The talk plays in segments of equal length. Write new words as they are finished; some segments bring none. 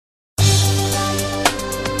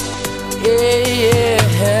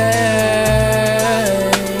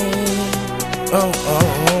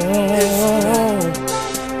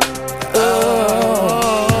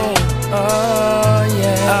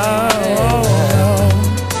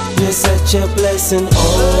such a blessing,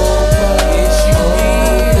 Oprah.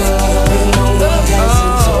 And no one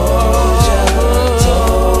hasn't told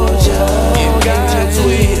ya. Angel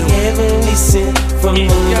queen, heavenly sent from the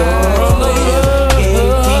Lord.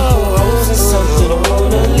 Gave people hopes and something to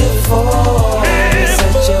wanna live for. It's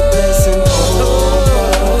such a blessing, Oprah.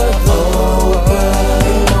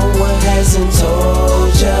 And no one hasn't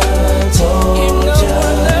told ya.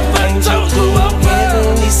 Angel queen,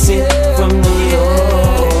 heavenly sent from the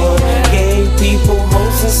Lord. Gave people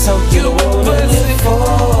hopes and something to wanna live for.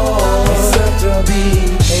 It's such a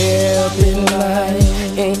big heaven light,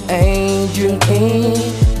 an angel in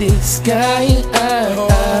disguise.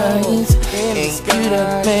 And you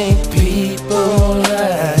done make people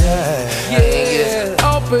lie. Yeah,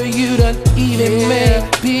 Oprah, you done even make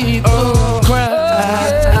people cry.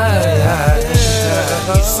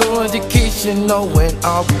 You're so educational and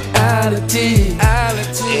all reality.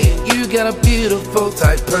 You got a beautiful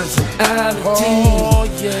type personality.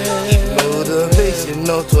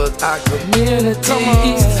 Motivational towards our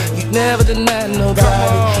communities. You never deny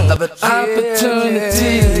nobody of an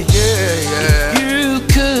opportunity. If you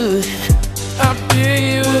could, I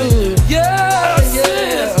feel you would.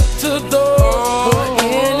 To those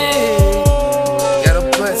in it. Got a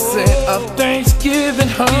blessing of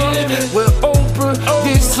Thanksgiving, with Oprah,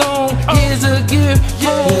 this song is a gift.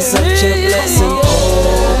 It's such a blessing,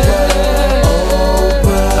 Oprah.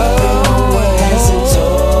 No one hasn't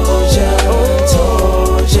told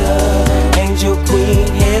ya. Angel queen,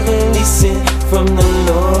 heavenly sent from the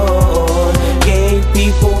Lord. Gave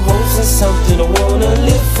people hopes and something to wanna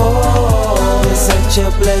live for. It's such a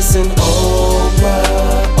blessing, Oprah.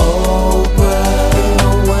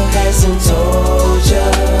 No one hasn't told ya.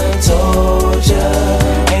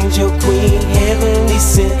 Angel queen, heavenly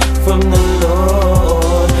sent from the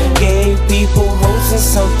Lord. Gave people hopes and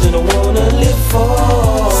something to wanna live for.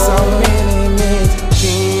 So many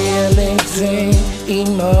feelings and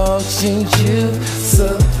emotions you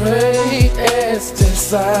suppress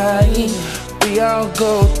inside. We all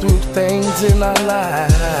go through things in our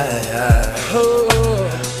life,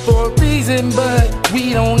 for a reason, but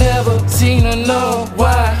we don't ever seem to know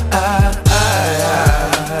why.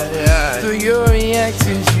 Through your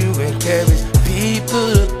reactions, you encourage people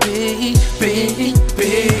to be,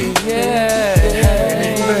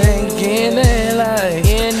 everything in their life,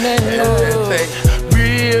 everything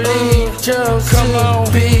really just to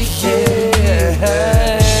be,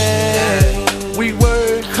 We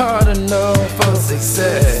work hard enough for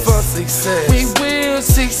success. We will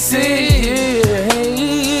succeed.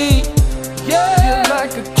 You're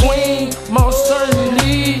like a queen, most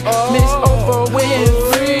certainly, Miss Oprah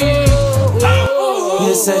Winfrey.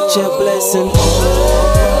 You're such a blessing, Oprah.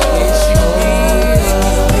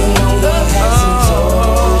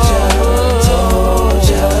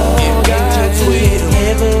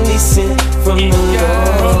 Heavenly sent from the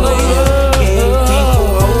Lord. Gave people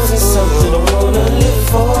hopes and something to wanna live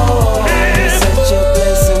for. It's such a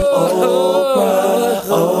blessing, Oprah.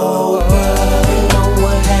 No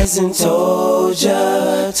one hasn't told ya.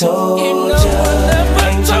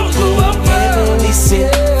 Angel queen, heavenly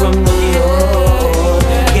sent from the Lord.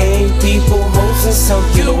 Gave people hopes and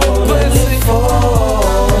something to wanna live for.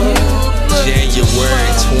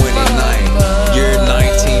 January 29th, year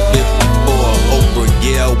 1954, Oprah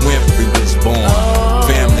Winfrey was born.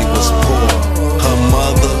 Family was poor. Her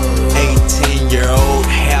mother, 18-year-old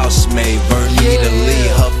housemaid Bernita Lee.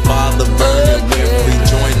 Her father, Vernon Winfrey,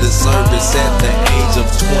 joined the service at the age of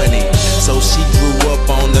 20. So she grew up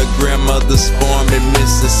on her grandmother's farm in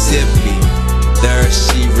Mississippi. There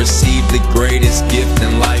she received the greatest gift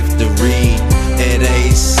in life, to read at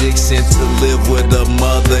age 6 and to live with her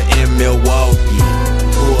mother in Milwaukee.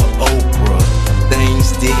 Poor Oprah, things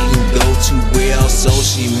didn't go too well, so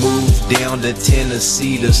she moved down to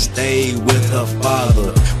Tennessee to stay with her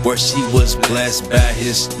father, where she was blessed by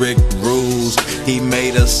his strict rules. He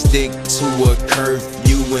made her stick to a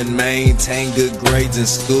curfew and maintain good grades in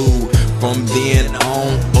school. From then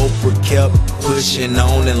on, Oprah kept pushing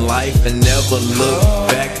on in life and never looked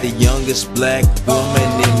back. The youngest black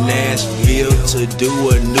woman in Nashville to do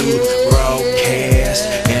a new broadcast,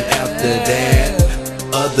 and after that,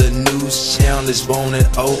 other news channels wanted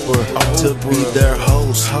Oprah to be their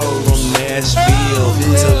host. From Nashville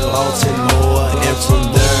to Baltimore, and from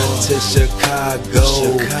there to Chicago.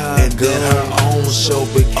 And then her own show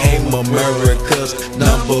became America's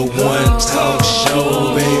 #1 talk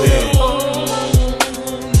show, baby.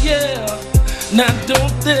 Now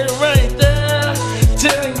don't that right there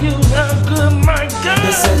tell you how good my God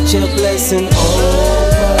is such a blessing.